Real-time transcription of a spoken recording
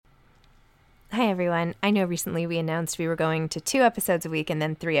Hi, everyone. I know recently we announced we were going to 2 episodes a week and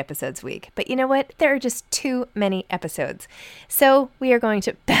then 3 episodes a week. But you know what? There are just too many episodes. So we are going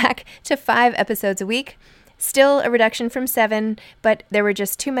back to 5 episodes a week. Still a reduction from 7, but there were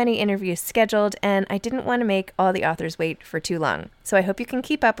just too many interviews scheduled, and I didn't want to make all the authors wait for too long. So I hope you can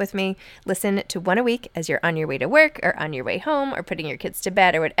keep up with me. Listen to 1 a week as you're on your way to work or on your way home or putting your kids to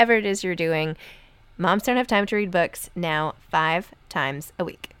bed or whatever it is you're doing. Moms Don't Have Time to Read Books, now 5 times a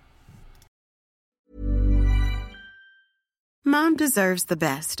week. Mom deserves the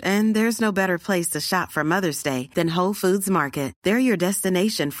best, and there's no better place to shop for Mother's Day than Whole Foods Market. They're your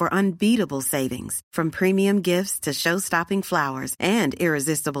destination for unbeatable savings, from premium gifts to show-stopping flowers and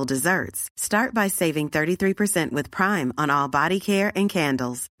irresistible desserts. Start by saving 33% with Prime on all body care and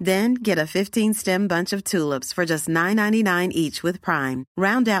candles. Then get a 15-stem bunch of tulips for just $9.99 each with Prime.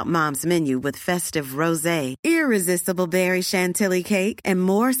 Round out Mom's menu with festive rosé, irresistible berry chantilly cake, and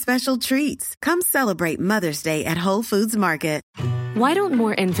more special treats. Come celebrate Mother's Day at Whole Foods Market. Why don't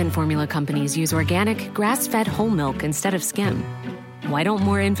more infant formula companies use organic, grass-fed whole milk instead of skim? Why don't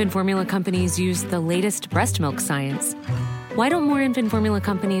more infant formula companies use the latest breast milk science? Why don't more infant formula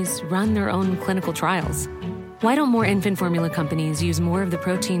companies run their own clinical trials? Why don't more infant formula companies use more of the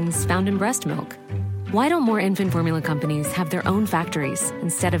proteins found in breast milk? Why don't more infant formula companies have their own factories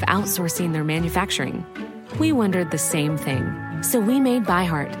instead of outsourcing their manufacturing? We wondered the same thing. So we made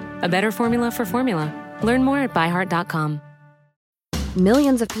ByHeart, a better formula for formula. Learn more at byheart.com.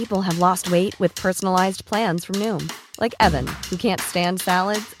 Millions of people have lost weight with personalized plans from Noom. Like Evan, who can't stand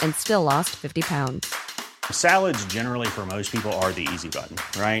salads and still lost 50 pounds. Salads generally for most people are the easy button,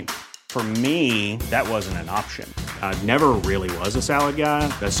 right? For me, that wasn't an option. I never really was a salad guy.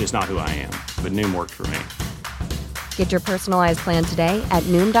 That's just not who I am. But Noom worked for me. Get your personalized plan today at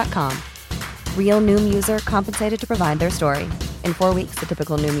Noom.com. Real Noom user compensated to provide their story. In 4 weeks, the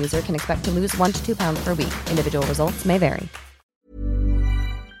typical Noom user can expect to lose 1 to 2 pounds per week. Individual results may vary.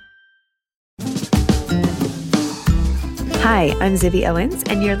 Hi, I'm Zibby Owens,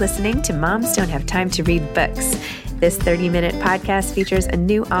 and you're listening to Moms Don't Have Time to Read Books. This 30-minute podcast features a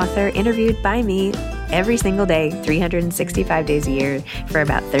new author interviewed by me every single day, 365 days a year, for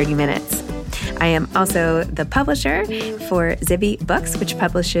about 30 minutes. I am also the publisher for Zibby Books, which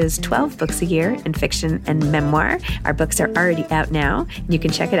publishes 12 books a year in fiction and memoir. Our books are already out now. You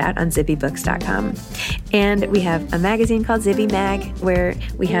can check it out on zibbybooks.com. And we have a magazine called Zibby Mag, where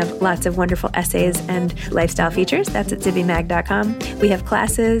we have lots of wonderful essays and lifestyle features. That's at zibbymag.com. We have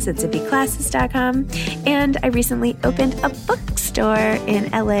classes at zibbyclasses.com. And I recently opened a bookstore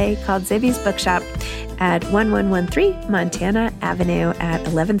in LA called Zibby's Bookshop at 1113 Montana Avenue at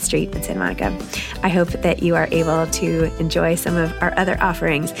 11th Street in Santa Monica. I hope that you are able to enjoy some of our other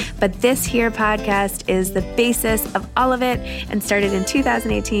offerings. But this here podcast is the basis of all of it and started in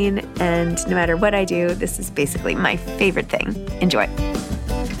 2018. And no matter what I do, this is basically my favorite thing. Enjoy.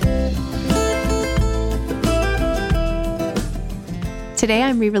 Today,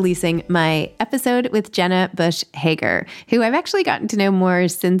 I'm re-releasing my episode with Jenna Bush Hager, who I've actually gotten to know more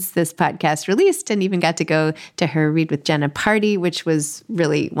since this podcast released, and even got to go to her Read with Jenna party, which was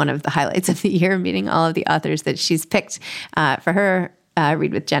really one of the highlights of the year, meeting all of the authors that she's picked for her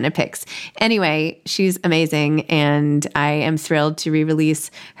Read with Jenna picks. Anyway, she's amazing, and I am thrilled to re-release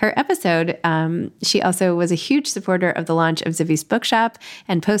her episode. She also was a huge supporter of the launch of Zibby's Bookshop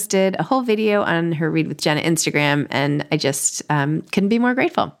and posted a whole video on her Read with Jenna Instagram, and I just couldn't be more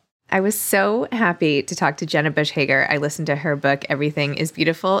grateful. I was so happy to talk to Jenna Bush Hager. I listened to her book, Everything is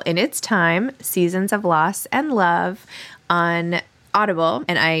Beautiful in Its Time, Seasons of Loss and Love, on Audible,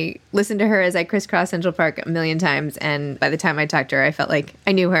 and I listened to her as I crisscrossed Central Park a million times, and by the time I talked to her, I felt like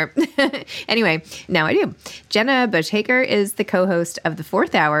I knew her. Anyway, now I do. Jenna Bush Hager is the co-host of the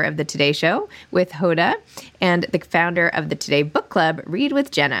 4th hour of the Today Show with Hoda, and the founder of the Today Book Club, Read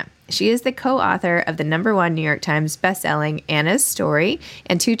with Jenna. She is the co-author of the #1 New York Times bestselling Anna's Story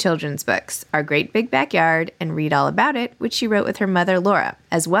and 2 children's books, Our Great Big Backyard and Read All About It, which she wrote with her mother, Laura,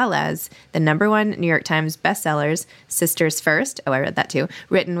 as well as the #1 New York Times bestsellers, Sisters First, oh, I read that too,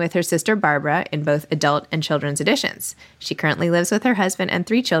 written with her sister Barbara in both adult and children's editions. She currently lives with her husband and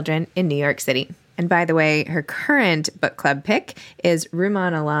 3 children in New York City. And by the way, her current book club pick is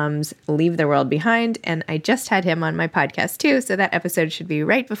Rumaan Alam's Leave the World Behind, and I just had him on my podcast too, so that episode should be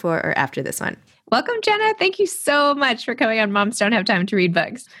right before or after this one. Welcome, Jenna. Thank you so much for coming on Moms Don't Have Time to Read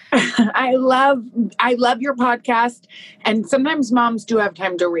Books. I love your podcast, and sometimes moms do have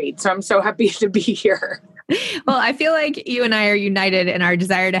time to read, so I'm so happy to be here. Well, I feel like you and I are united in our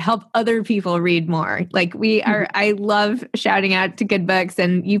desire to help other people read more. Like we are, I love shouting out to good books,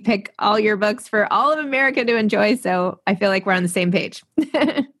 and you pick all your books for all of America to enjoy. So I feel like we're on the same page.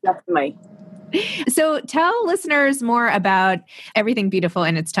 Definitely. So tell listeners more about Everything Beautiful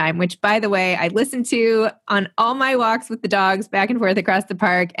in Its Time, which, by the way, I listened to on all my walks with the dogs back and forth across the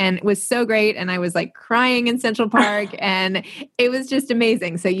park, and it was so great. And I was like crying in Central Park, and it was just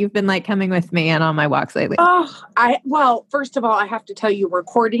amazing. So you've been like coming with me on all my walks lately. Well, first of all, I have to tell you,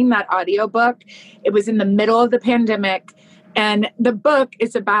 recording that audiobook, it was in the middle of the pandemic. And the book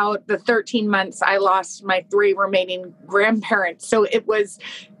is about the 13 months I lost my 3 remaining grandparents. So it was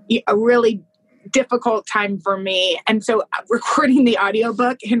a really difficult time for me. And so recording the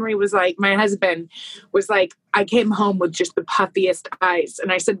audiobook, Henry was like, my husband was like, I came home with just the puffiest eyes.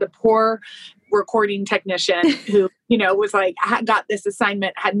 And I said, the poor recording technician who, was like, got this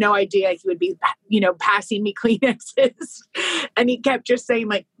assignment, had no idea he would be, passing me Kleenexes. And he kept just saying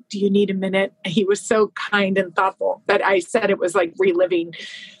like, do you need a minute? And he was so kind and thoughtful that I said it was like reliving,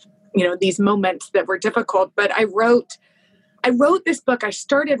 these moments that were difficult. But I wrote this book. I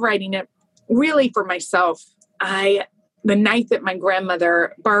started writing it really for myself. The night that my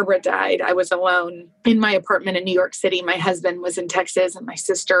grandmother, Barbara, died, I was alone in my apartment in New York City. My husband was in Texas, and my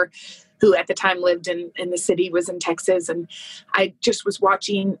sister, who at the time lived in the city, was in Texas. And I just was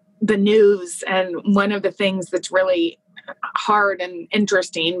watching the news. And one of the things that's really hard and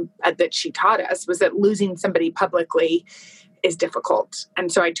interesting that she taught us was that losing somebody publicly is difficult.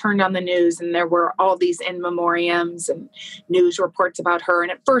 And so I turned on the news, and there were all these in memoriams and news reports about her.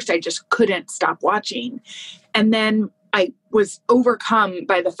 And at first I just couldn't stop watching. And then I was overcome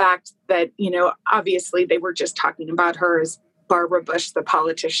by the fact that, obviously they were just talking about her as Barbara Bush, the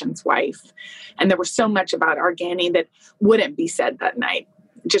politician's wife. And there was so much about Argani that wouldn't be said that night.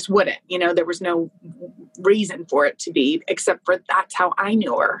 Just wouldn't, there was no reason for it to be, except for that's how I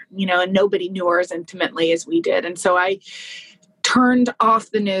knew her, and nobody knew her as intimately as we did. And so I turned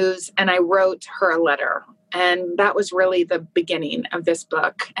off the news and I wrote her a letter. And that was really the beginning of this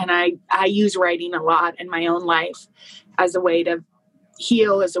book. And I use writing a lot in my own life as a way to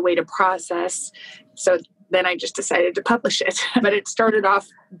heal, as a way to process. So then I just decided to publish it, but it started off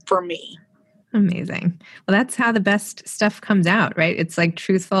for me. Amazing. Well, that's how the best stuff comes out, right? It's like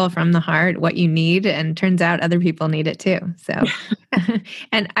truthful from the heart, what you need, and turns out other people need it too. So,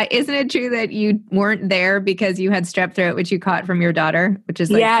 and isn't it true that you weren't there because you had strep throat, which you caught from your daughter, which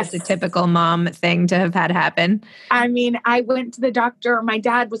is like just a typical mom thing to have had happen? I mean, I went to the doctor. My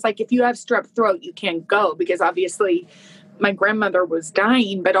dad was like, if you have strep throat, you can't go, because obviously my grandmother was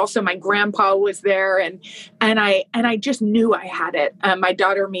dying, but also my grandpa was there. And I just knew I had it. My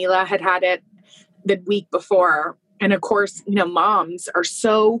daughter Mila had it the week before. And of course, moms are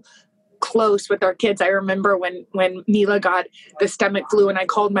so close with our kids. I remember when Mila got the stomach flu, and I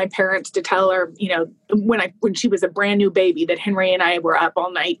called my parents to tell her, when she was a brand new baby, that Henry and I were up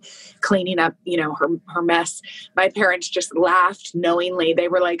all night cleaning up, her mess. My parents just laughed knowingly. They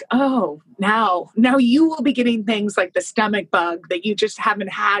were like, oh, now you will be getting things like the stomach bug that you just haven't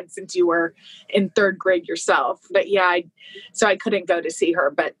had since you were in 3rd grade yourself. But yeah, so I couldn't go to see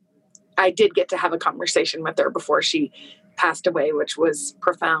her, but I did get to have a conversation with her before she passed away, which was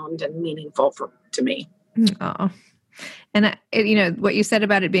profound and meaningful to me. Oh, and what you said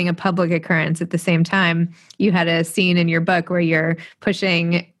about it being a public occurrence, at the same time, you had a scene in your book where you're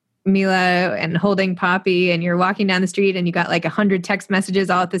pushing Mila and holding Poppy, and you're walking down the street and you got like 100 text messages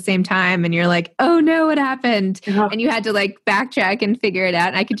all at the same time. And you're like, oh no, what happened? Oh. And you had to like backtrack and figure it out.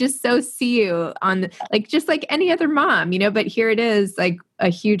 And I could just so see you on just like any other mom, but here it is, like a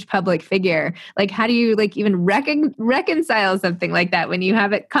huge public figure. Like, how do you like even reconcile something like that when you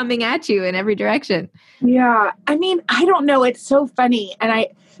have it coming at you in every direction? Yeah. I mean, I don't know. It's so funny. And I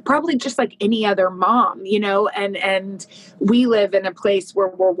probably just like any other mom, and we live in a place where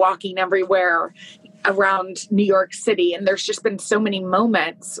we're walking everywhere around New York City. And there's just been so many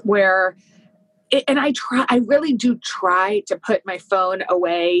moments where, I really do try to put my phone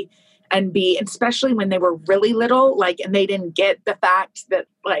away and especially when they were really little, and they didn't get the fact that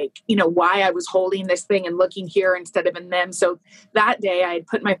why I was holding this thing and looking here instead of in them. So that day I had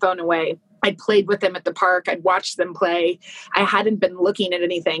put my phone away. I'd played with them at the park. I'd watched them play. I hadn't been looking at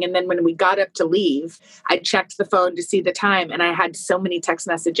anything. And then when we got up to leave, I checked the phone to see the time. And I had so many text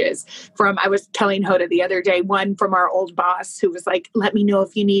messages I was telling Hoda the other day, one from our old boss who was like, let me know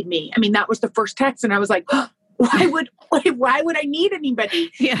if you need me. I mean, that was the first text. And I was like, oh, why would I need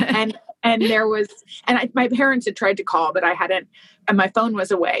anybody? Yeah. And there was, my parents had tried to call, but I hadn't, and my phone was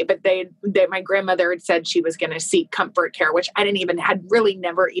away, but my grandmother had said she was going to seek comfort care, which I had really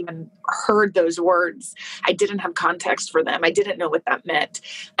never even heard those words. I didn't have context for them. I didn't know what that meant.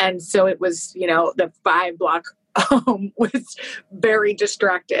 And so it was, the 5-block was very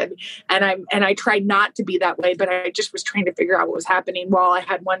distracted. And I tried not to be that way, but I just was trying to figure out what was happening while I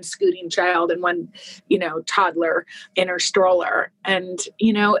had one scooting child and one, toddler in her stroller. And,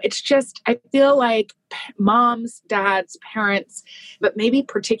 it's just, I feel like moms, dads, parents, but maybe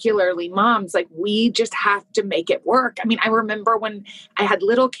particularly moms, like we just have to make it work. I mean, I remember when I had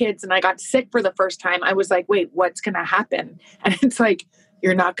little kids and I got sick for the first time, I was like, wait, what's going to happen? And it's like,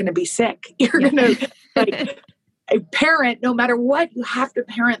 you're not going to be sick. You're going to a parent, no matter what, you have to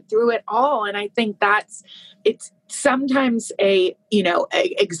parent through it all. And I think it's sometimes a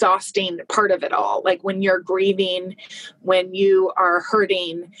exhausting part of it all. Like when you're grieving, when you are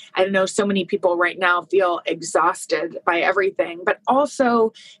hurting, I know so many people right now feel exhausted by everything, but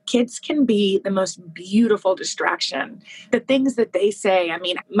also kids can be the most beautiful distraction. The things that they say, I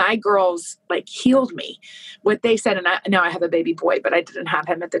mean, my girls healed me. What they said, and now I have a baby boy, but I didn't have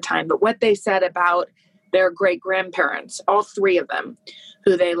him at the time, but what they said about their great-grandparents, all three of them,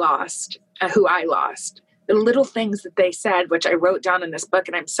 who I lost, the little things that they said, which I wrote down in this book,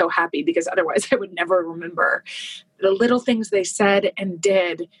 and I'm so happy because otherwise I would never remember. The little things they said and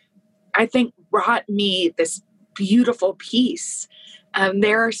did, I think brought me this beautiful peace.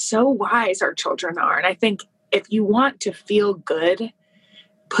 They're so wise, our children are. And I think if you want to feel good,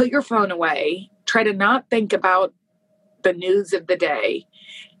 put your phone away, try to not think about the news of the day,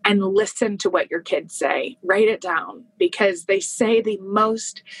 and listen to what your kids say. Write it down because they say the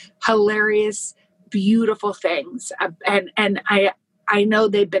most hilarious, beautiful things. And I know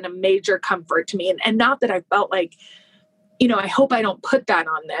they've been a major comfort to me. And not that I felt like, I hope I don't put that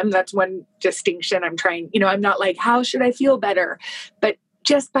on them. That's one distinction I'm trying, I'm not like, how should I feel better? But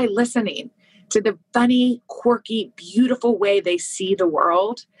just by listening to the funny, quirky, beautiful way they see the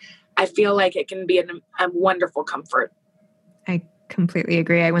world, I feel like it can be a wonderful comfort. I completely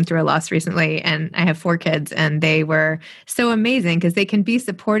agree. I went through a loss recently and I have 4 kids and they were so amazing because they can be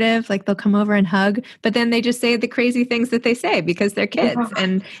supportive. Like they'll come over and hug, but then they just say the crazy things that they say because they're kids.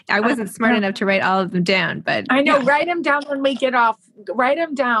 And I wasn't smart enough to write all of them down, but I know, write them down when we get off, write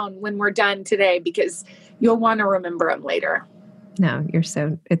them down when we're done today, because you'll want to remember them later. No,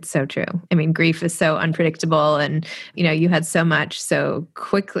 it's so true. I mean, grief is so unpredictable and, you had so much so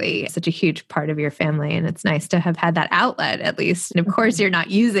quickly, such a huge part of your family. And it's nice to have had that outlet at least. And of course you're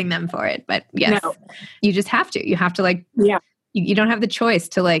not using them for it, but yes, you just have to, you have to you don't have the choice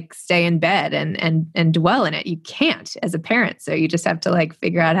to stay in bed and dwell in it. You can't as a parent. So you just have to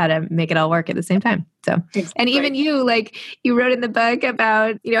figure out how to make it all work at the same time. So, and even you wrote in the book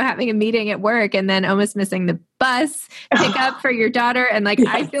about, having a meeting at work and then almost missing the bus pick up for your daughter. And yes.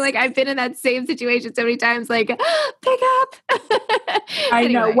 I feel like I've been in that same situation so many times, pick up. I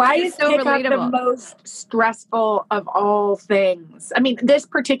know. Why is so pick relatable. Up the most stressful of all things? I mean, this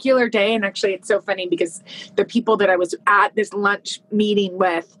particular day, and actually it's so funny because the people that I was at this lunch meeting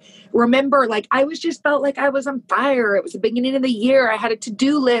with, remember, I was just felt like I was on fire. It was the beginning of the year. I had a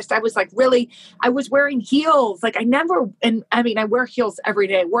to-do list. I was I was wearing heels. I wear heels every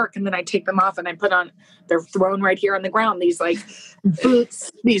day at work and then I take them off and I put on, they're thrown right here on the ground. These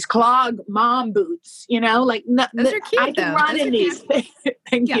boots, these clog mom boots, those are cute. I can run in these.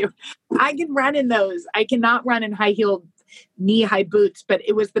 Thank you. I can run in those. I cannot run in high-heeled knee-high boots, but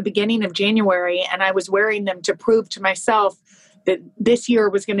it was the beginning of January and I was wearing them to prove to myself that this year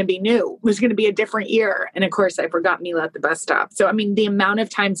was going to be new, was going to be a different year. And of course I forgot Mila at the bus stop. So, I mean, the amount of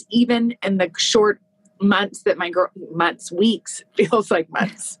times, even in the short months that weeks, feels like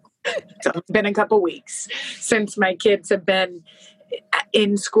months. So it's been a couple weeks since my kids have been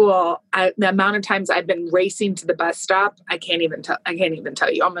in school. The amount of times I've been racing to the bus stop, I can't even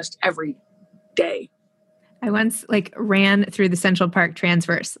tell you, almost every day. I once ran through the Central Park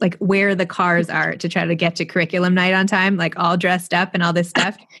transverse, where the cars are to try to get to curriculum night on time, all dressed up and all this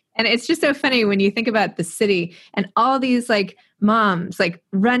stuff. And it's just so funny when you think about the city and all these moms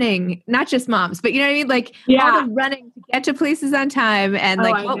running, not just moms, but you know what I mean? All the running to get to places on time and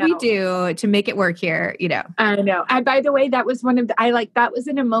what we do to make it work here, I know. And by the way, that was that was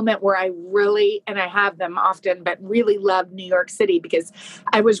in a moment where I really, and I have them often, but really loved New York City because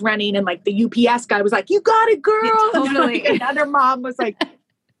I was running and the UPS guy was like, you got it, girl. Yeah, totally. Another mom was like,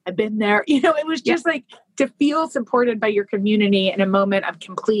 I've been there. It was just to feel supported by your community in a moment of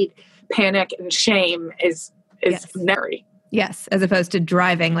complete panic and shame is necessary. Yes, as opposed to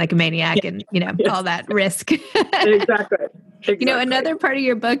driving like a maniac and, all that risk. Exactly. Exactly. You know, another part of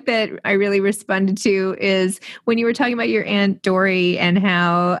your book that I really responded to is when you were talking about your Aunt Dory and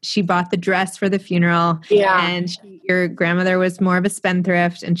how she bought the dress for the funeral. Yeah. And your grandmother was more of a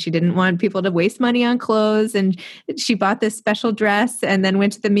spendthrift and she didn't want people to waste money on clothes. And she bought this special dress and then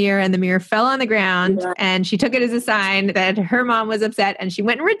went to the mirror and the mirror fell on the ground. Yeah. And she took it as a sign that her mom was upset and she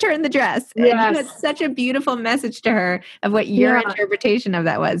went and returned the dress. Yes. And you had such a beautiful message to her of what your interpretation of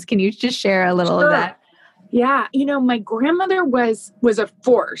that was. Can you just share a little of that? Yeah. You know, my grandmother was a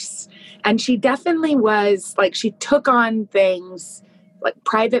force, and she definitely was like, she took on things like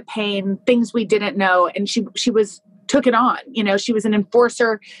private pain, things we didn't know. And she took it on, you know, she was an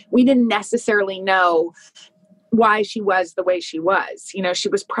enforcer. We didn't necessarily know why she was the way she was, you know, she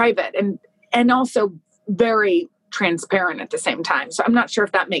was private and also very transparent at the same time. So I'm not sure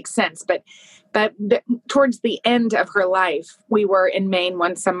if that makes sense, but towards the end of her life, we were in Maine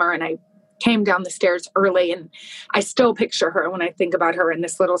one summer and I came down the stairs early, and I still picture her when I think about her in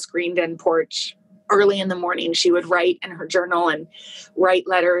this little screened in porch. Early in the morning, she would write in her journal and write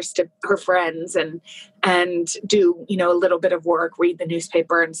letters to her friends and do, you know, a little bit of work, read the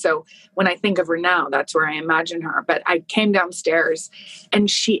newspaper. And so when I think of her now, that's where I imagine her. But I came downstairs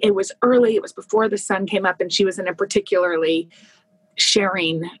and it was early, it was before the sun came up, and she was in a particularly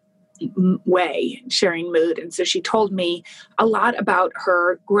sharing mood. And so she told me a lot about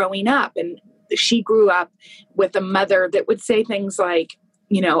her growing up. And she grew up with a mother that would say things like,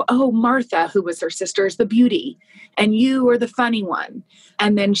 you know, oh, Martha, who was her sister, is the beauty, and you are the funny one.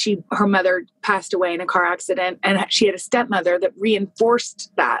 And then her mother passed away in a car accident, and she had a stepmother that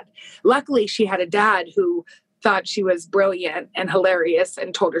reinforced that. Luckily, she had a dad who thought she was brilliant and hilarious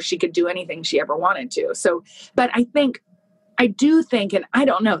and told her she could do anything she ever wanted to. So, but I do think, and I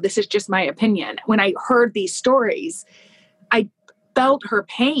don't know, this is just my opinion, when I heard these stories, I felt her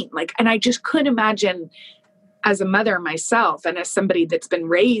pain. And I just couldn't imagine, as a mother myself and as somebody that's been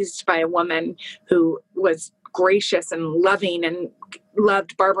raised by a woman who was gracious and loving and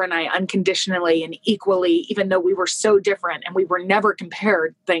loved Barbara and I unconditionally and equally, even though we were so different and we were never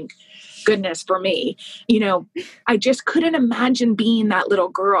compared, thank goodness for me. You know, I just couldn't imagine being that little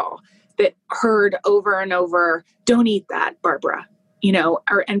girl that heard over and over, don't eat that, Barbara, you know,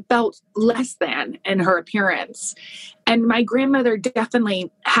 and felt less than in her appearance. And my grandmother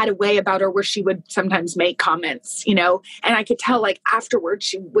definitely had a way about her where she would sometimes make comments, you know, and I could tell afterwards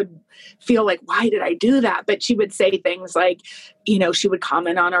she would feel like, why did I do that? But she would say things like, you know, she would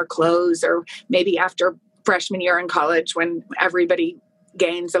comment on our clothes, or maybe after freshman year in college when everybody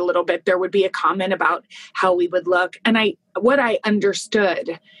gains a little bit, there would be a comment about how we would look. And what I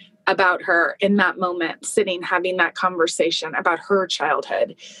understood about her in that moment, sitting, having that conversation about her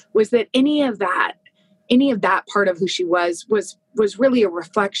childhood, was that any of that part of who she was really a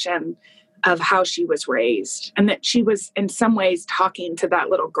reflection of how she was raised, and that she was in some ways talking to that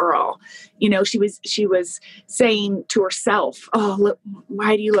little girl. You know, she was saying to herself, oh, look,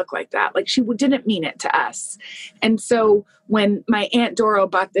 why do you look like that? She didn't mean it to us. And so when my Aunt Doro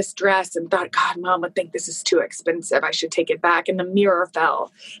bought this dress and thought, God, Mom would think this is too expensive, I should take it back, and the mirror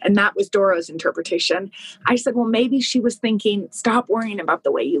fell, and that was Doro's interpretation, I said, well, maybe she was thinking, stop worrying about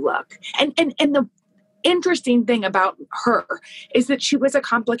the way you look. And the interesting thing about her is that she was a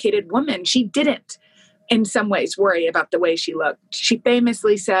complicated woman. She didn't, in some ways, worry about the way she looked. She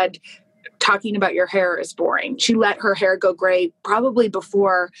famously said, talking about your hair is boring. She let her hair go gray probably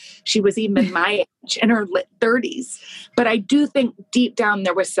before she was even my age, in her 30s. But I do think deep down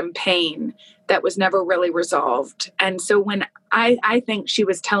there was some pain that was never really resolved. And so when I think she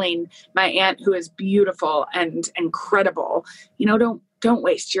was telling my aunt, who is beautiful and incredible, you know, don't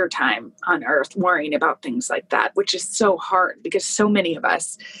waste your time on earth worrying about things like that, which is so hard because so many of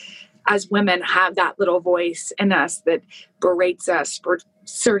us as women have that little voice in us that berates us for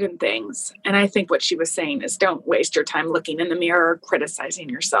certain things. And I think what she was saying is, don't waste your time looking in the mirror, criticizing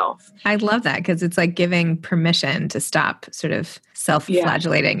yourself. I love that, because it's like giving permission to stop sort of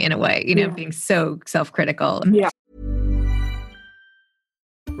self-flagellating in a way, you know, being so self-critical. Yeah.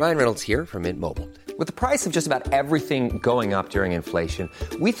 Ryan Reynolds here from Mint Mobile. With the price of just about everything going up during inflation,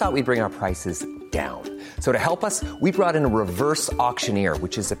 we thought we'd bring our prices down. So to help us, we brought in a reverse auctioneer,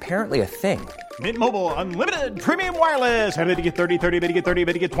 which is apparently a thing. Mint Mobile Unlimited Premium Wireless. How to get 30, 30, bit to get 30,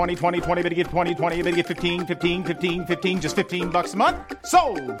 bit to get 20, 20, 20, bit to get 20, 20, bit to get 15, 15, 15, 15, just $15 a month?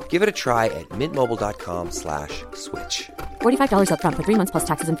 Sold! Give it a try at mintmobile.com/switch. $45 up front for 3 months plus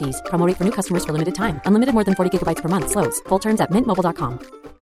taxes and fees. Promo rate for new customers for limited time. Unlimited more than 40 gigabytes per month. Slows full terms at mintmobile.com.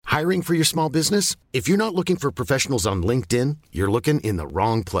 Hiring for your small business? If you're not looking for professionals on LinkedIn, you're looking in the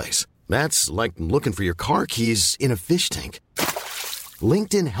wrong place. That's like looking for your car keys in a fish tank.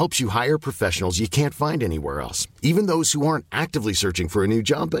 LinkedIn helps you hire professionals you can't find anywhere else, even those who aren't actively searching for a new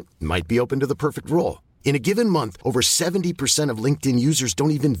job but might be open to the perfect role. In a given month, over 70% of LinkedIn users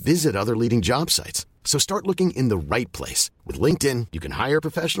don't even visit other leading job sites. So start looking in the right place. With LinkedIn, you can hire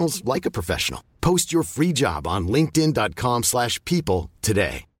professionals like a professional. Post your free job on linkedin.com/people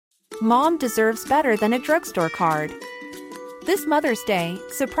today. Mom deserves better than a drugstore card. This Mother's Day,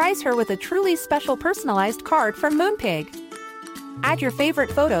 surprise her with a truly special personalized card from Moonpig. Add your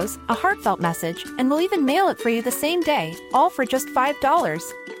favorite photos, a heartfelt message, and we'll even mail it for you the same day, all for just $5.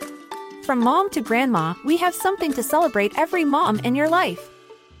 From mom to grandma, we have something to celebrate every mom in your life.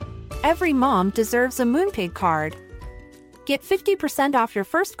 Every mom deserves a Moonpig card. Get 50% off your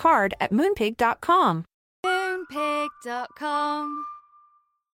first card at moonpig.com. Moonpig.com.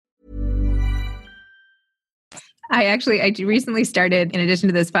 I recently started, in addition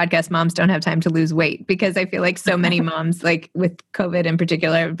to this podcast, Moms Don't Have Time to Lose Weight, because I feel like so many moms, like with COVID in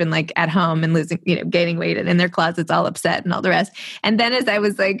particular, have been like at home and losing, gaining weight and in their closet's all upset and all the rest. And then as I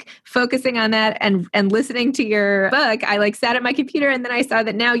was like focusing on that and listening to your book, I like sat at my computer and then I saw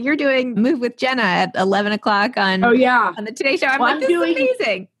that now you're doing Move with Jenna at 11 o'clock on the Today Show. I'm like, this is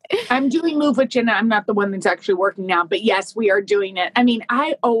amazing. I'm doing Move with Jenna. I'm not the one that's actually working now, but yes, we are doing it. I mean,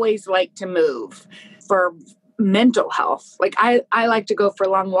 I always like to move for mental health. Like I like to go for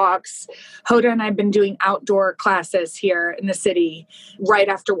long walks. Hoda and I've been doing outdoor classes here in the city right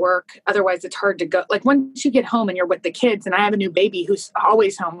after work. Otherwise it's hard to go. Like once you get home and you're with the kids, and I have a new baby who's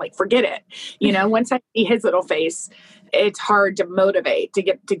always home, like forget it. Once I see his little face, it's hard to motivate to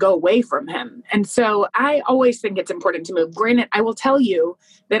get to go away from him. And so I always think it's important to move. Granted, I will tell you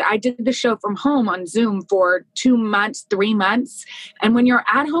that I did the show from home on Zoom for 2 months, 3 months. And when you're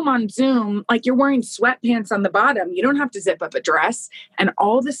at home on Zoom, like you're wearing sweatpants on the bottom, you don't have to zip up a dress. And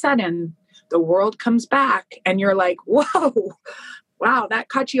all of a sudden the world comes back and you're like, whoa, wow, that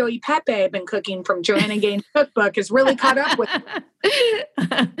cacio e pepe I've been cooking from Joanna Gaines' cookbook has really caught up with me.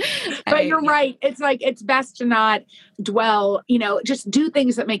 But you're right. It's like, it's best to not dwell, just do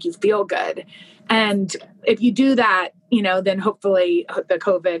things that make you feel good. And if you do that, then hopefully the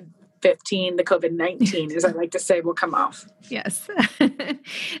COVID-19, as I like to say, will come off. Yes.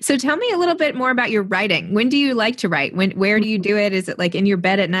 So tell me a little bit more about your writing. When do you like to write? Where do you do it? Is it like in your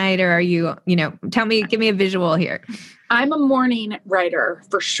bed at night, or are you, give me a visual here. I'm a morning writer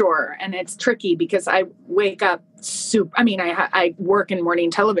for sure. And it's tricky because I wake up I work in morning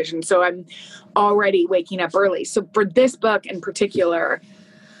television, so I'm already waking up early. So for this book in particular,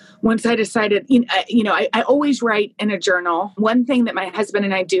 once I decided, I always write in a journal. One thing that my husband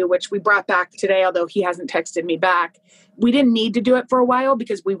and I do, which we brought back today, although he hasn't texted me back, we didn't need to do it for a while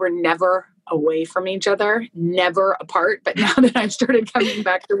because we were never away from each other, never apart. But now that I've started coming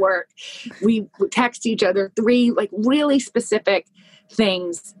back to work, we text each other 3 like really specific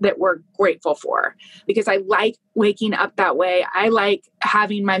things that we're grateful for, because I like waking up that way. I like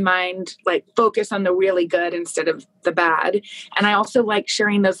having my mind like focus on the really good instead of the bad. And I also like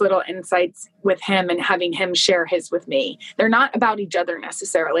sharing those little insights with him and having him share his with me. They're not about each other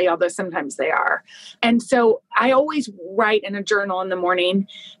necessarily, although sometimes they are. And so I always write in a journal in the morning.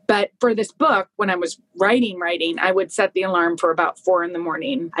 But for this book, when I was writing, I would set the alarm for about 4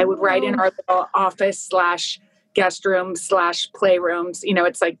 a.m. I would write in our little office / guest rooms / playrooms.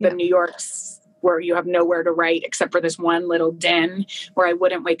 It's like the New York's where you have nowhere to write except for this one little den where I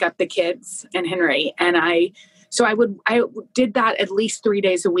wouldn't wake up the kids and Henry. And I did that at least 3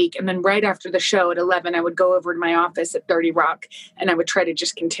 days a week. And then right after the show at 11, I would go over to my office at 30 Rock and I would try to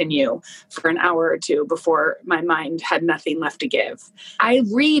just continue for an hour or two before my mind had nothing left to give. I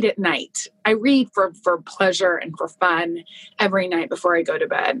read at night. I read for pleasure and for fun every night before I go to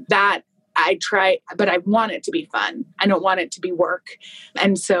bed. That I try, but I want it to be fun. I don't want it to be work.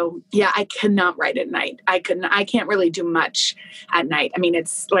 And so, I cannot write at night. I can't really do much at night. I mean,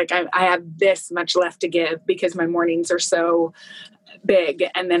 it's like I have this much left to give because my mornings are so big.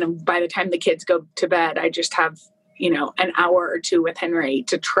 And then by the time the kids go to bed, I just have, an hour or two with Henry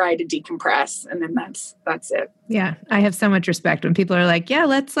to try to decompress. And then that's it. Yeah. I have so much respect when people are like,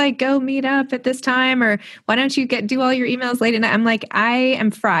 let's like go meet up at this time, or why don't you do all your emails late at night? I'm like, I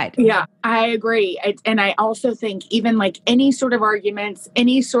am fried. Yeah, I agree. And I also think even like any sort of arguments,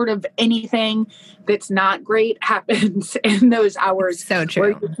 any sort of anything that's not great happens in those hours. So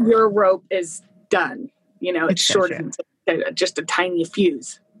true. Where your rope is done. It's so shortened to just a tiny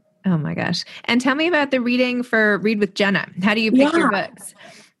fuse. Oh my gosh. And tell me about the reading for Read with Jenna. How do you pick your books?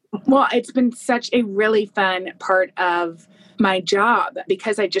 Well, it's been such a really fun part of my job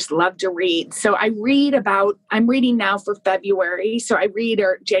because I just love to read. So I'm reading now for February. So I read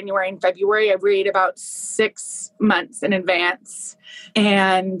January and February. I read about 6 months in advance,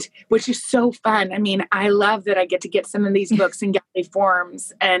 and which is so fun. I mean, I love that I get to get some of these books in gallery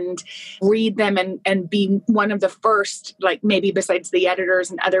forms and read them and be one of the first, like maybe besides the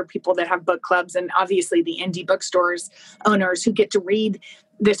editors and other people that have book clubs and obviously the indie bookstores owners who get to read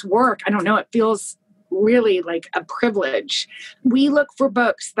this work. I don't know. It feels really like a privilege. We look for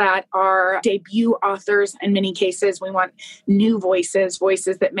books that are debut authors. In many cases, we want new voices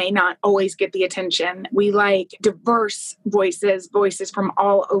that may not always get the attention. We like diverse voices from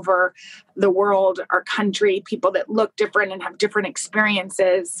all over the world, our country, people that look different and have different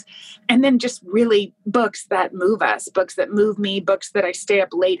experiences. And then just really books that move us, books that move me, books that I stay up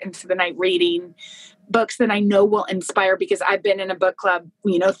late into the night reading, books that I know will inspire, because I've been in a book club,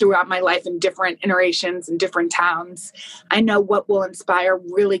 throughout my life in different iterations in different towns. I know what will inspire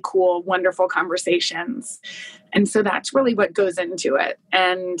really cool, wonderful conversations. And so that's really what goes into it.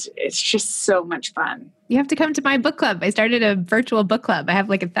 And it's just so much fun. You have to come to my book club. I started a virtual book club. I have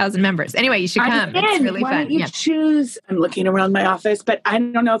like 1,000 members. Anyway, you should come. It's really Why fun. Don't you choose? I'm looking around my office, but I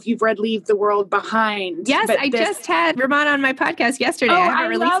don't know if you've read Leave the World Behind. Yes, I just had Ramon on my podcast yesterday. I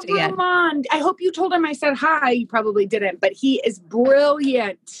haven't released it yet. Ramon. I hope you told him I said hi. You probably didn't, but he is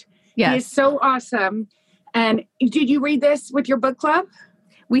brilliant. Yes. He is so awesome. And did you read this with your book club?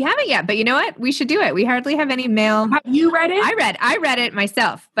 We haven't yet, but you know what? We should do it. We hardly have any mail. Have you read it? I read it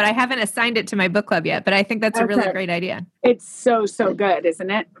myself, but I haven't assigned it to my book club yet. But I think that's a really great idea. It's so good, isn't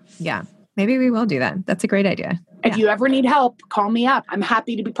it? Yeah. Maybe we will do that. That's a great idea. If you ever need help, call me up. I'm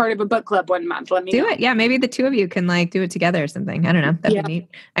happy to be part of a book club one month. Let me know. Do it. Yeah. Maybe the two of you can do it together or something. I don't know. That'd be neat.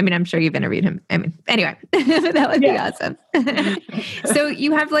 I mean, I'm sure you've interviewed him. I mean, anyway, that would be awesome. So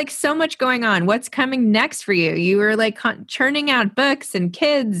you have so much going on. What's coming next for you? You were churning out books and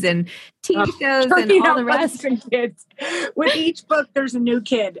kids and TV shows and all the rest. And kids. With each book, there's a new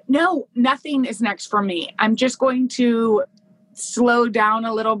kid. No, nothing is next for me. I'm just going to slow down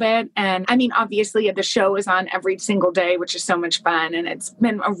a little bit. And I mean, obviously the show is on every single day, which is so much fun. And it's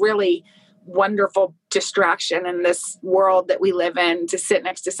been a really wonderful distraction in this world that we live in, to sit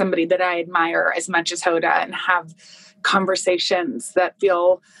next to somebody that I admire as much as Hoda and have conversations that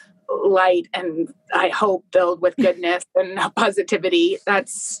feel light and I hope filled with goodness and positivity.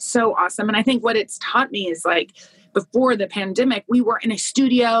 That's so awesome. And I think what it's taught me is before the pandemic, we were in a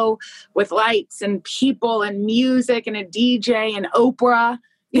studio with lights and people and music and a DJ and Oprah.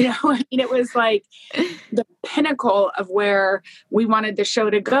 It was the pinnacle of where we wanted the show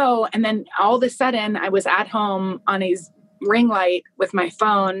to go. And then all of a sudden I was at home on a ring light with my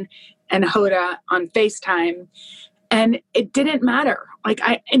phone and Hoda on FaceTime. And it didn't matter.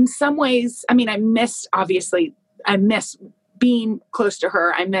 In some ways, I miss being close to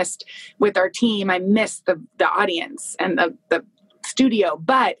her. I missed with our team. I missed the audience and the studio,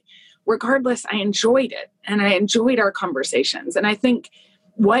 but regardless, I enjoyed it and I enjoyed our conversations. And I think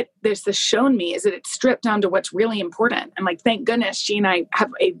what this has shown me is that it's stripped down to what's really important. And thank goodness she and I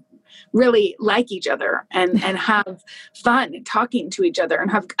have really like each other and have fun talking to each other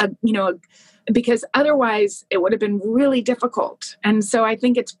and have because otherwise it would have been really difficult. And so I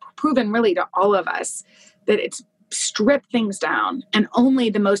think it's proven really to all of us that it's strip things down and only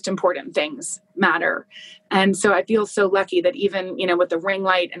the most important things matter. And so I feel so lucky that even, with a ring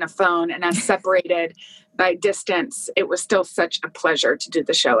light and a phone and us separated by distance, it was still such a pleasure to do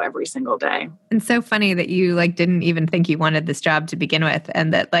the show every single day. And so funny that you didn't even think you wanted this job to begin with.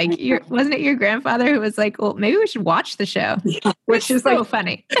 And that wasn't it your grandfather who was well, maybe we should watch the show, which is so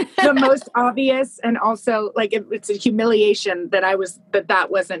funny. The most obvious. And also it's a humiliation that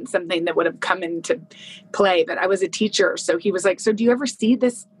that wasn't something that would have come into play, but I was a teacher. So he was so do you ever see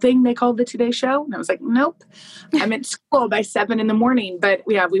this thing they call the Today Show? And I was nope, I'm at school by 7 a.m. But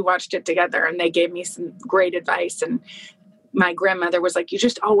we watched it together and they gave me some great advice. And my grandmother was you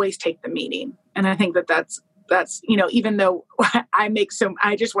just always take the meeting. And I think that's, even though I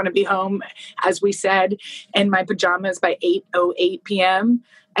just want to be home, as we said, in my pajamas by 8:08 p.m.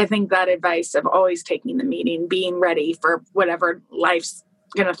 I think that advice of always taking the meeting, being ready for whatever life's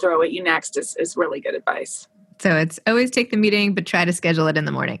going to throw at you next is really good advice. So it's always take the meeting, but try to schedule it in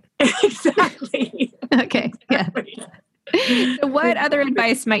the morning. Exactly. Okay. Exactly. Yeah. So what other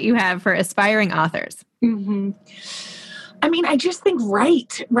advice might you have for aspiring authors? Mm-hmm. I just think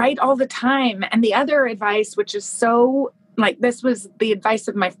write all the time. And the other advice, which is so this was the advice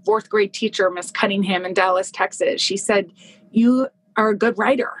of my 4th grade teacher, Miss Cunningham in Dallas, Texas. She said, you are a good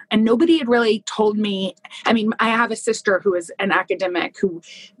writer. And nobody had really told me. I mean, I have a sister who is an academic who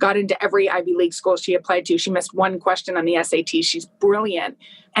got into every Ivy League school she applied to. She missed one question on the SAT. She's brilliant.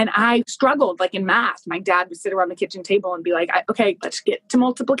 And I struggled, like in math. My dad would sit around the kitchen table and be like, okay, let's get to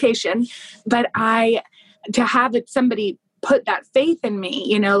multiplication. But to have somebody put that faith in me,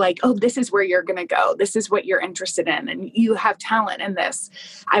 you know, like, oh, this is where you're going to go. This is what you're interested in. And you have talent in this.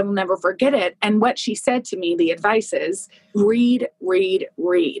 I will never forget it. And what she said to me, the advice is read, read,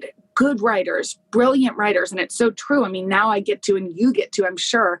 read. Good writers, brilliant writers. And it's so true. I mean, now I get to, and you get to, I'm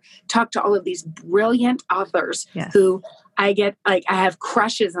sure, talk to all of these brilliant authors who I have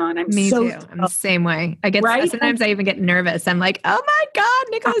crushes on. Me too. I'm the same way. Sometimes I even get nervous. I'm like, oh my God,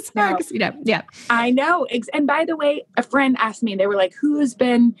 Nicholas Sparks. You know, yeah. I know. And by the way, a friend asked me, they were like, who has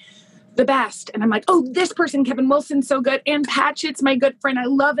been the best? And I'm like, oh, this person, Kevin Wilson's so good. Ann Patchett's my good friend. I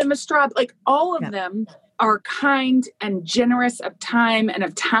love Emma Straub. Like all of them are kind and generous of time and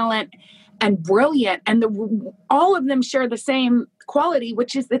of talent and brilliant. And all of them share the same quality,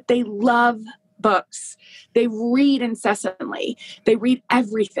 which is that they love books. They read incessantly. They read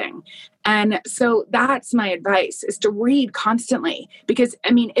everything. And so that's my advice, is to read constantly, because I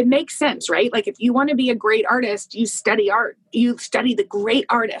mean, it makes sense, right? Like if you want to be a great artist, you study art, you study the great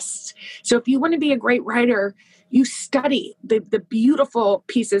artists. So if you want to be a great writer, you study the beautiful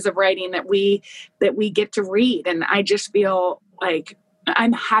pieces of writing that we get to read. And I just feel like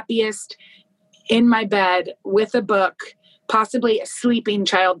I'm happiest in my bed with a book, possibly a sleeping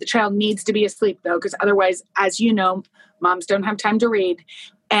child. The child needs to be asleep though, because otherwise, as you know, moms don't have time to read.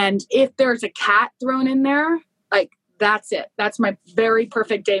 And if there's a cat thrown in there, like that's it. That's my very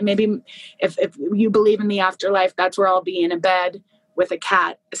perfect day. Maybe if you believe in the afterlife, that's where I'll be, in a bed with a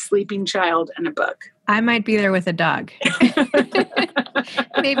cat, a sleeping child, and a book. I might be there with a dog.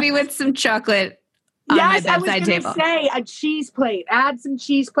 Maybe with some chocolate on my bedside table. Yes, I was going to say a cheese plate. Add some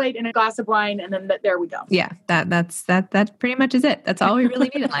cheese plate and a glass of wine, and then there we go. Yeah, that pretty much is it. That's all we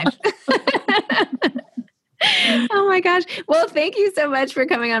really need in life. Oh my gosh. Well, thank you so much for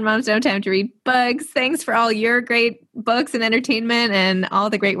coming on Moms Don't Have Time to Read Books. Thanks for all your great books and entertainment and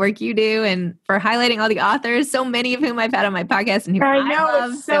all the great work you do, and for highlighting all the authors, so many of whom I've had on my podcast and who I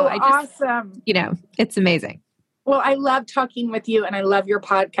love. It's so awesome. You know, it's amazing. Well, I love talking with you, and I love your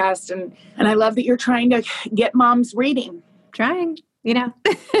podcast, and I love that you're trying to get moms reading. Trying, you know.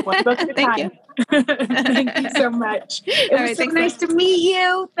 One book at a time. You. Thank you so much. It was so nice to meet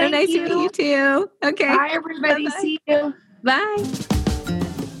you. Thank you. Nice to meet you too. Okay. Bye, everybody. Bye-bye. See you. Bye.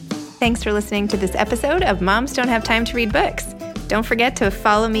 Thanks for listening to this episode of Moms Don't Have Time to Read Books. Don't forget to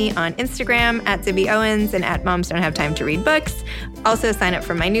follow me on Instagram at Zibby Owens and at Moms Don't Have Time to Read Books. Also sign up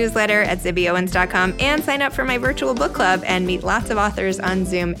for my newsletter at zibbyowens.com and sign up for my virtual book club and meet lots of authors on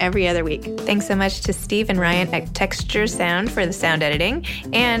Zoom every other week. Thanks so much to Steve and Ryan at Texture Sound for the sound editing.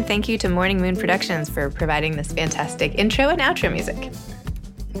 And thank you to Morning Moon Productions for providing this fantastic intro and outro music.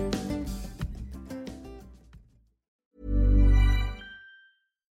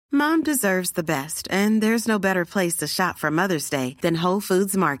 Mom deserves the best, and there's no better place to shop for Mother's Day than Whole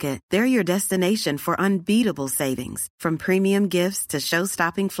Foods Market. They're your destination for unbeatable savings, from premium gifts to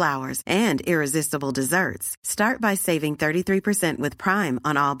show-stopping flowers and irresistible desserts. Start by saving 33% with Prime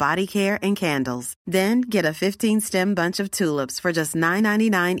on all body care and candles. Then get a 15-stem bunch of tulips for just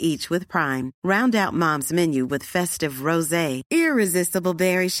 $9.99 each with Prime. Round out Mom's menu with festive rosé, irresistible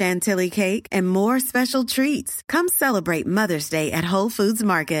berry chantilly cake, and more special treats. Come celebrate Mother's Day at Whole Foods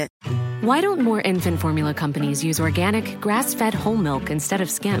Market. Why don't more infant formula companies use organic, grass-fed whole milk instead of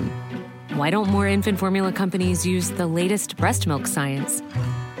skim? Why don't more infant formula companies use the latest breast milk science?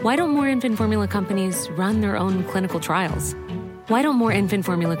 Why don't more infant formula companies run their own clinical trials? Why don't more infant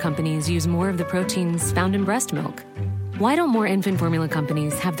formula companies use more of the proteins found in breast milk? Why don't more infant formula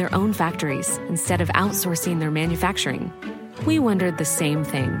companies have their own factories instead of outsourcing their manufacturing? We wondered the same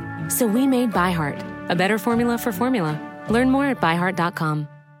thing. So we made ByHeart, a better formula for formula. Learn more at byheart.com.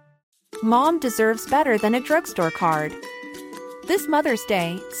 Mom deserves better than a drugstore card. This Mother's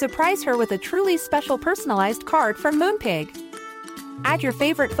Day, surprise her with a truly special personalized card from Moonpig. Add your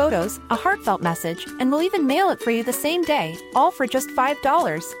favorite photos, a heartfelt message, and we'll even mail it for you the same day, all for just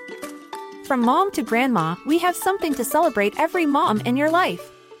 $5. From mom to grandma, we have something to celebrate every mom in your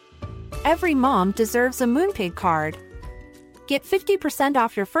life. Every mom deserves a Moonpig card. Get 50%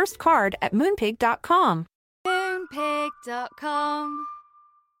 off your first card at moonpig.com. Moonpig.com